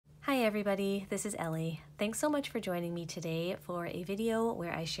Hi everybody, this is Ellie. Thanks so much for joining me today for a video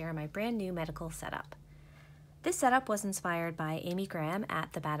where I share my brand new medical setup. This setup was inspired by Amy Graham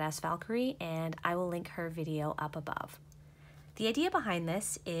at the Badass Valkyrie, and I will link her video up above. The idea behind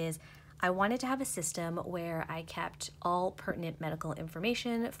this is I wanted to have a system where I kept all pertinent medical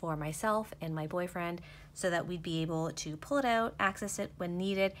information for myself and my boyfriend so that we'd be able to pull it out, access it when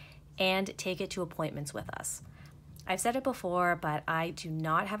needed, and take it to appointments with us. I've said it before, but I do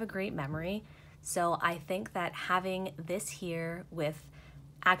not have a great memory, so I think that having this here with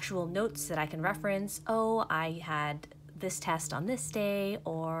actual notes that I can reference, oh, I had this test on this day,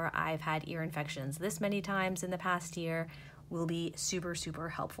 or I've had ear infections this many times in the past year, will be super, super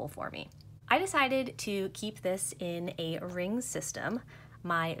helpful for me. I decided to keep this in a ring system,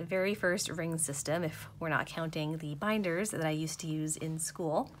 my very first ring system, if we're not counting the binders that I used to use in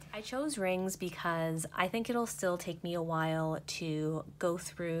school. I chose rings because I think it'll still take me a while to go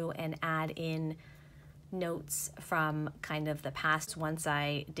through and add in notes from kind of the past once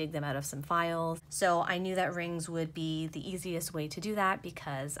I dig them out of some files. So I knew that rings would be the easiest way to do that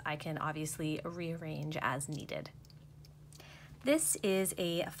because I can obviously rearrange as needed. This is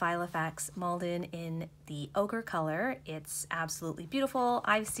a Filofax Malden in the Ochre color. It's absolutely beautiful.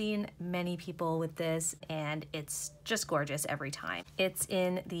 I've seen many people with this and it's just gorgeous every time. It's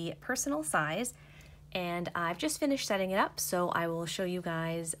in the personal size and I've just finished setting it up, so I will show you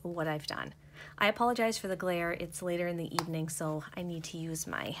guys what I've done. I apologize for the glare. It's later in the evening, so I need to use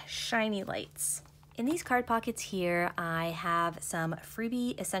my shiny lights. In these card pockets here, I have some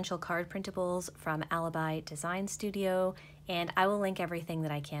freebie essential card printables from Alibi Design Studio, and I will link everything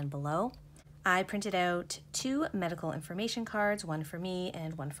that I can below. I printed out 2 medical information cards, one for me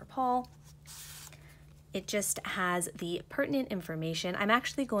and one for Paul. It just has the pertinent information. I'm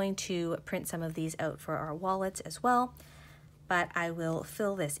actually going to print some of these out for our wallets as well, but I will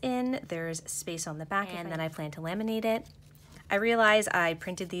fill this in. There's space on the back and then I plan to laminate it. I realize I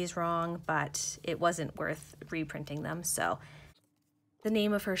printed these wrong, but it wasn't worth reprinting them, so the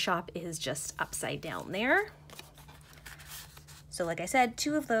name of her shop is just upside down there. So like I said,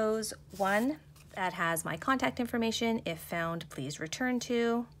 2 of those, one that has my contact information, if found, please return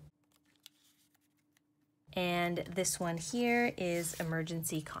to. And this one here is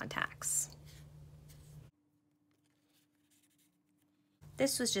emergency contacts.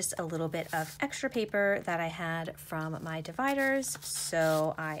 This was just a little bit of extra paper that I had from my dividers,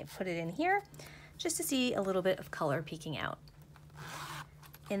 so I put it in here just to see a little bit of color peeking out.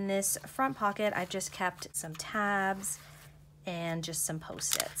 In this front pocket, I've just kept some tabs and just some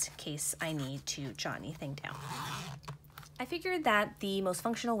post-its in case I need to jot anything down. I figured that the most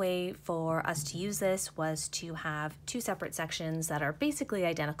functional way for us to use this was to have 2 separate sections that are basically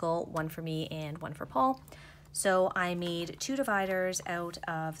identical, one for me and one for Paul. So I made 2 dividers out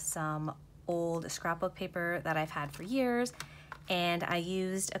of some old scrapbook paper that I've had for years, and I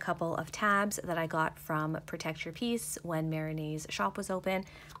used a couple of tabs that I got from Protect Your Peace when Marinae's shop was open,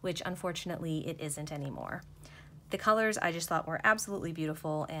 which unfortunately it isn't anymore. The colors I just thought were absolutely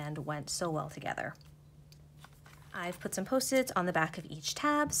beautiful and went so well together. I've put some post-its on the back of each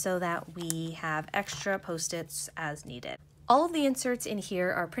tab so that we have extra post-its as needed. All of the inserts in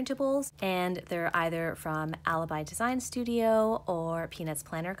here are printables, and they're either from Alibi Design Studio or Peanuts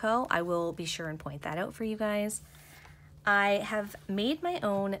Planner Co. I will be sure and point that out for you guys. I have made my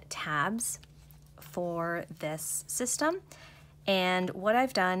own tabs for this system, and what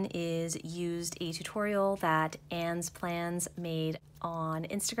I've done is used a tutorial that Anne's Plans made on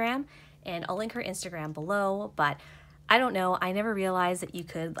Instagram, and I'll link her Instagram below, but I don't know, I never realized that you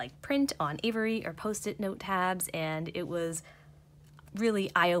could like print on Avery or post-it note tabs, and it was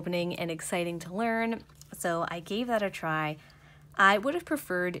really eye-opening and exciting to learn, so I gave that a try. I would have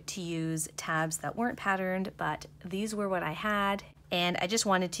preferred to use tabs that weren't patterned, but these were what I had, and I just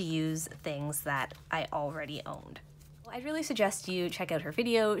wanted to use things that I already owned. I'd really suggest you check out her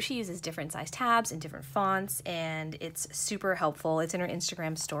video. She uses different size tabs and different fonts, and it's super helpful. It's in her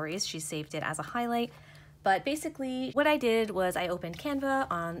Instagram stories. She saved it as a highlight. But basically what I did was I opened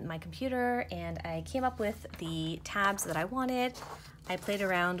Canva on my computer and I came up with the tabs that I wanted. I played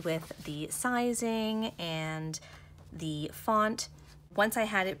around with the sizing and the font. Once I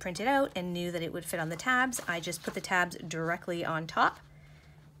had it printed out and knew that it would fit on the tabs, I just put the tabs directly on top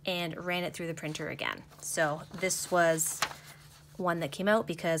and ran it through the printer again. So this was one that came out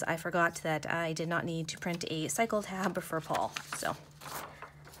because I forgot that I did not need to print a cycle tab for Paul. So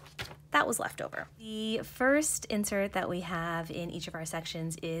that was left over. The first insert that we have in each of our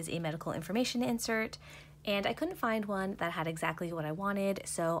sections is a medical information insert. And I couldn't find one that had exactly what I wanted,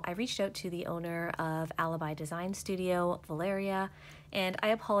 so I reached out to the owner of Alibi Design Studio, Valeria, and I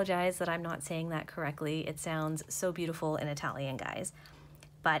apologize that I'm not saying that correctly. It sounds so beautiful in Italian, guys.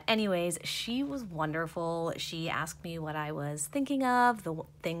 But anyways, she was wonderful. She asked me what I was thinking of, the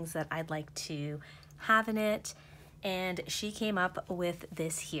things that I'd like to have in it, and she came up with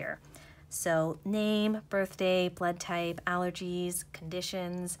this here. So name, birthday, blood type, allergies,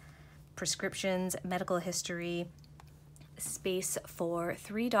 conditions, prescriptions, medical history, space for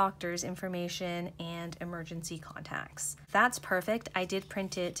 3 doctors' information, and emergency contacts. That's perfect. I did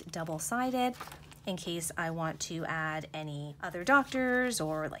print it double-sided in case I want to add any other doctors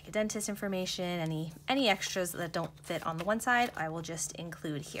or like a dentist information, any extras that don't fit on the one side, I will just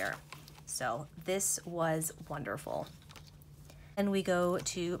include here. So this was wonderful. Then we go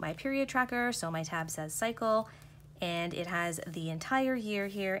to my period tracker. So my tab says cycle, and it has the entire year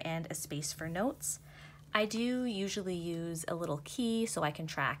here and a space for notes. I do usually use a little key so I can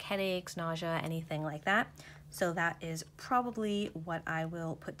track headaches, nausea, anything like that. So that is probably what I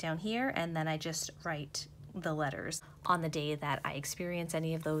will put down here, and then I just write the letters on the day that I experience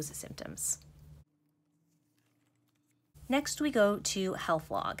any of those symptoms. Next we go to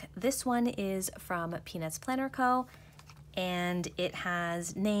Health Log. This one is from Peanuts Planner Co., and it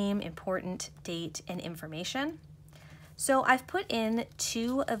has name, important, date, and information. So I've put in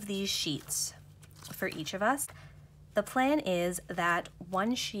 2 of these sheets for each of us. The plan is that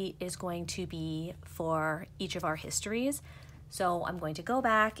one sheet is going to be for each of our histories. So I'm going to go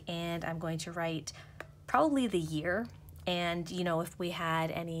back and I'm going to write probably the year, and if we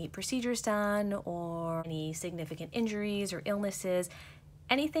had any procedures done or any significant injuries or illnesses,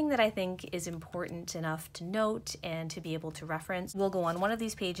 anything that I think is important enough to note and to be able to reference will go on one of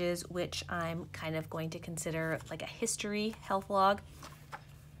these pages, which I'm kind of going to consider like a history health log.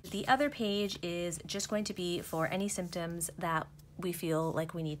 The other page is just going to be for any symptoms that we feel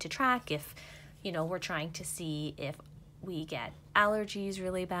like we need to track. If, we're trying to see if we get allergies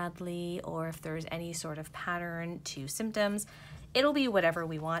really badly or if there's any sort of pattern to symptoms. It'll be whatever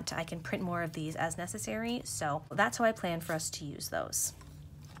we want. I can print more of these as necessary, so that's how I plan for us to use those.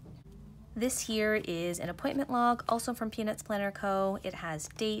 This here is an appointment log, also from Peanuts Planner Co. It has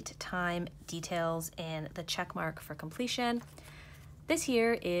date, time, details, and the check mark for completion. This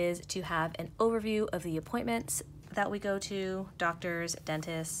here is to have an overview of the appointments that we go to, doctors,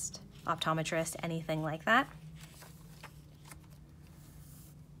 dentist, optometrist, anything like that.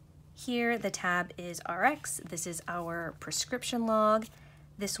 Here the tab is RX. This is our prescription log.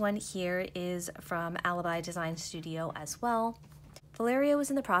 This one here is from Alibi Design Studio as well. Valeria was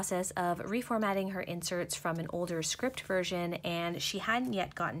in the process of reformatting her inserts from an older script version, and she hadn't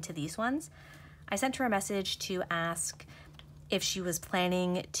yet gotten to these ones. I sent her a message to ask if she was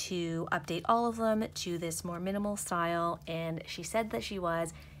planning to update all of them to this more minimal style, and she said that she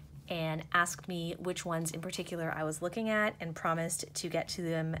was, and asked me which ones in particular I was looking at and promised to get to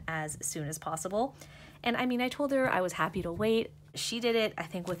them as soon as possible. And I told her I was happy to wait. She did it, I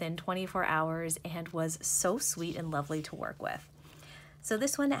think, within 24 hours and was so sweet and lovely to work with. So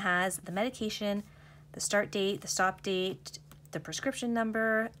this one has the medication, the start date, the stop date, the prescription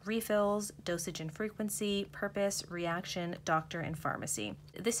number, refills, dosage and frequency, purpose, reaction, doctor, and pharmacy.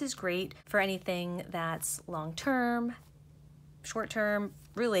 This is great for anything that's long-term, short-term,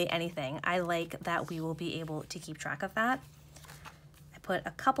 really anything. I like that we will be able to keep track of that. I put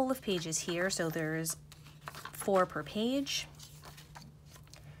a couple of pages here, so there's 4 per page.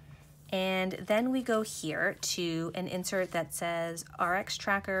 And then we go here to an insert that says RX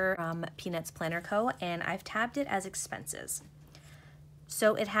Tracker from Peanuts Planner Co., and I've tabbed it as expenses.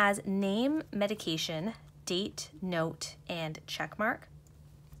 So it has name, medication, date, note, and check mark.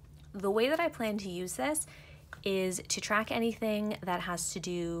 The way that I plan to use this is to track anything that has to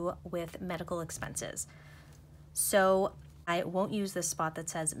do with medical expenses. So I won't use this spot that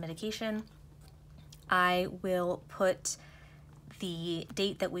says medication. I will put the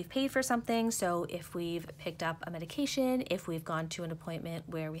date that we've paid for something. So if we've picked up a medication, if we've gone to an appointment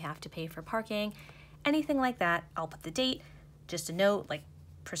where we have to pay for parking, anything like that, I'll put the date, just a note like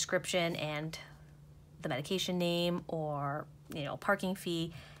prescription and the medication name, or parking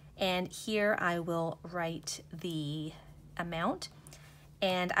fee. And here I will write the amount.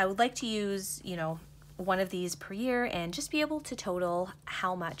 And I would like to use, one of these per year and just be able to total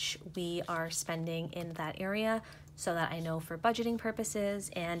how much we are spending in that area, so that I know for budgeting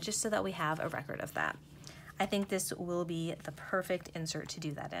purposes and just so that we have a record of that. I think this will be the perfect insert to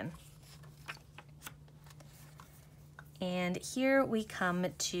do that in. And here we come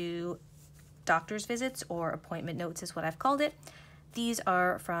to doctor's visits, or appointment notes is what I've called it. These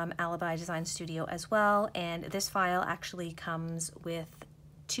are from Alibi Design Studio as well, and this file actually comes with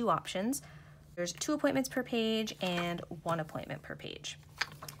 2 options. There's 2 appointments per page and 1 appointment per page.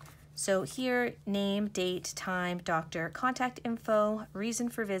 So here, name, date, time, doctor, contact info, reason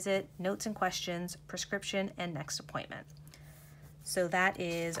for visit, notes and questions, prescription, and next appointment. So that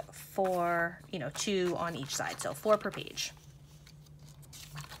is 4, 2 on each side, so 4 per page.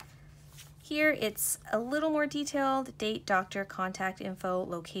 Here it's a little more detailed: date, doctor, contact info,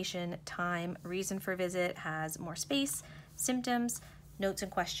 location, time, reason for visit has more space, symptoms, notes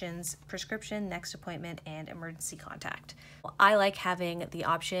and questions, prescription, next appointment, and emergency contact. I like having the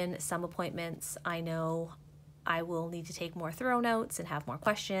option. Some appointments I know I will need to take more thorough notes and have more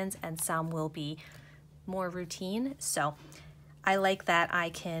questions, and some will be more routine. So I like that I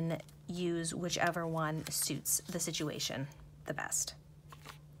can use whichever one suits the situation the best.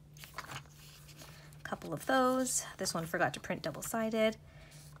 Couple of those. This one forgot to print double-sided.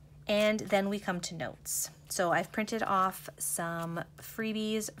 And then we come to notes. So I've printed off some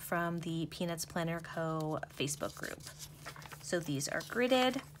freebies from the Peanuts Planner Co. Facebook group. So these are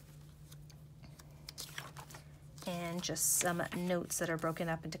gridded, and just some notes that are broken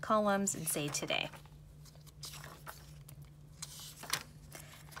up into columns and say today.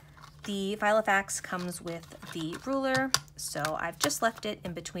 The Filofax comes with the ruler, so I've just left it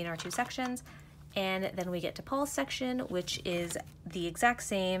in between our 2 sections. And then we get to Paul's section, which is the exact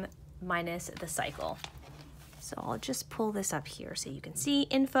same minus the cycle. So I'll just pull this up here so you can see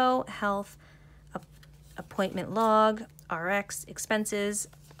info, health, appointment log, RX, expenses,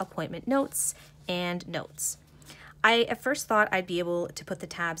 appointment notes, and notes. I at first thought I'd be able to put the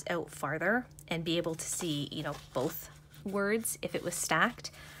tabs out farther and be able to see, both words if it was stacked,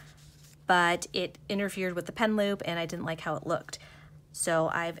 but it interfered with the pen loop and I didn't like how it looked. So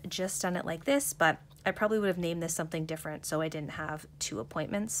I've just done it like this, but I probably would have named this something different so I didn't have 2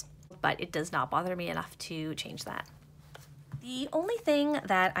 appointments, but it does not bother me enough to change that. The only thing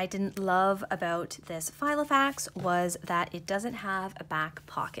that I didn't love about this Filofax was that it doesn't have a back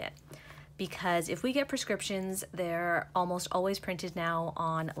pocket, because if we get prescriptions, they're almost always printed now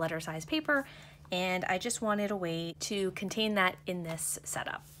on letter size paper, and I just wanted a way to contain that in this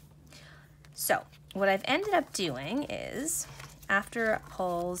setup. So what I've ended up doing is, after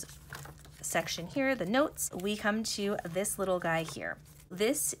Paul's section here, the notes, we come to this little guy here.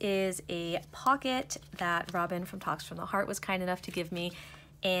 This is a pocket that Robin from Talks from the Heart was kind enough to give me,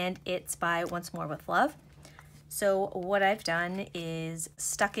 and it's by Once More with Love. So what I've done is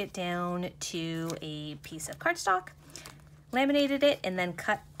stuck it down to a piece of cardstock, laminated it, and then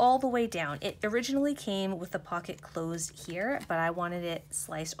cut all the way down. It originally came with the pocket closed here, but I wanted it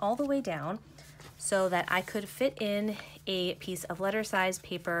sliced all the way down so that I could fit in a piece of letter size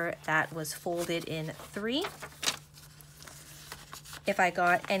paper that was folded in 3 if I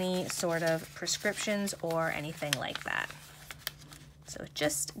got any sort of prescriptions or anything like that. So it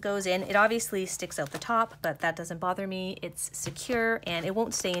just goes in. It obviously sticks out the top, but that doesn't bother me. It's secure and it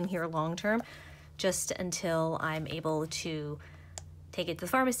won't stay in here long term, just until I'm able to take it to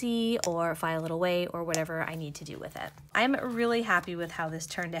the pharmacy or file it away or whatever I need to do with it. I'm really happy with how this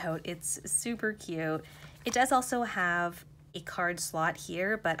turned out. It's super cute. It does also have a card slot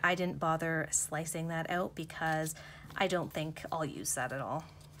here, but I didn't bother slicing that out because I don't think I'll use that at all.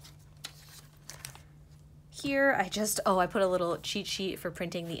 Here I put a little cheat sheet for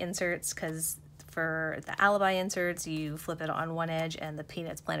printing the inserts, because for the Alibi inserts you flip it on one edge and the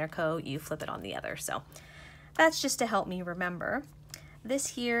Peanuts Planner Co. you flip it on the other. So that's just to help me remember. This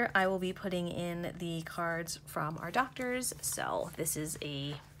here I will be putting in the cards from our doctors. So this is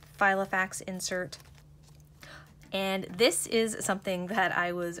a Filofax insert. And this is something that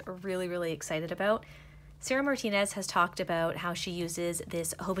I was really excited about. Sarah Martinez has talked about how she uses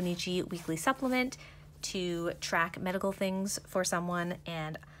this Hobonichi weekly supplement to track medical things for someone,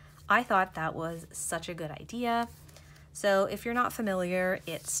 and I thought that was such a good idea. So if you're not familiar,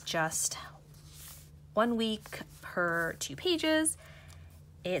 it's just 1 week per 2 pages.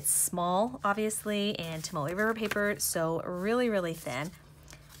 It's small, obviously, and Tomoe River paper, so really thin.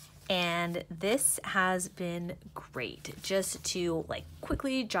 And this has been great just to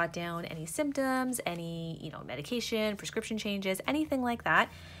quickly jot down any symptoms, any, medication, prescription changes, anything like that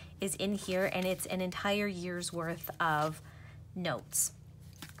is in here, and it's an entire year's worth of notes.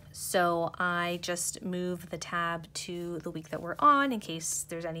 So I just move the tab to the week that we're on in case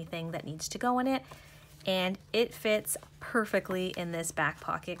there's anything that needs to go in it. And it fits perfectly in this back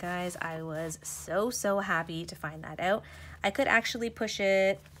pocket, guys. I was so happy to find that out. I could actually push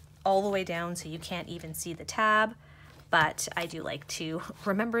it all the way down so you can't even see the tab, but I do like to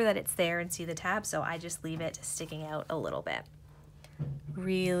remember that it's there and see the tab, so I just leave it sticking out a little bit.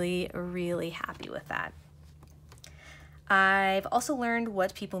 really, really happy with that. I've also learned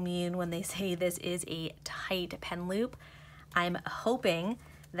what people mean when they say this is a tight pen loop. I'm hoping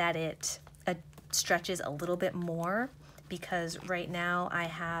that it stretches a little bit more, because right now I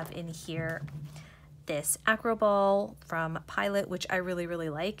have in here this acro ball from Pilot, which I really, really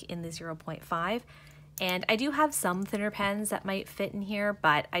like in the 0.5. And I do have some thinner pens that might fit in here,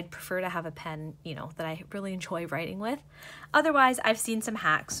 but I'd prefer to have a pen, you know, that I really enjoy writing with. Otherwise, I've seen some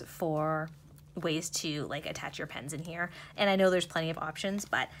hacks for ways to like attach your pens in here, and I know there's plenty of options,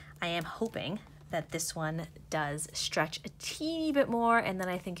 but I am hoping that this one does stretch a teeny bit more, and then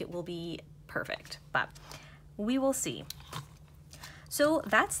I think it will be perfect, but we will see. So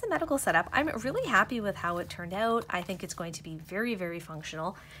that's the medical setup. I'm really happy with how it turned out. I think it's going to be very, very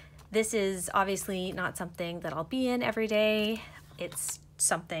functional. This is obviously not something that I'll be in every day. It's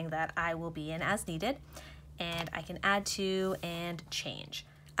something that I will be in as needed, and I can add to and change.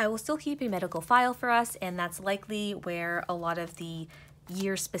 I will still keep a medical file for us, and that's likely where a lot of the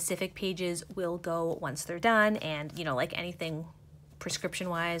year-specific pages will go once they're done, and you know, like anything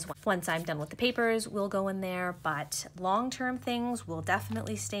prescription-wise, once I'm done with the papers, will go in there, but long-term things will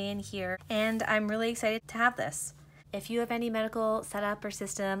definitely stay in here, and I'm really excited to have this. If you have any medical setup or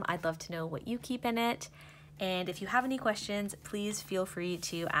system, I'd love to know what you keep in it, and if you have any questions, please feel free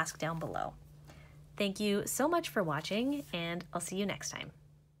to ask down below. Thank you so much for watching, and I'll see you next time.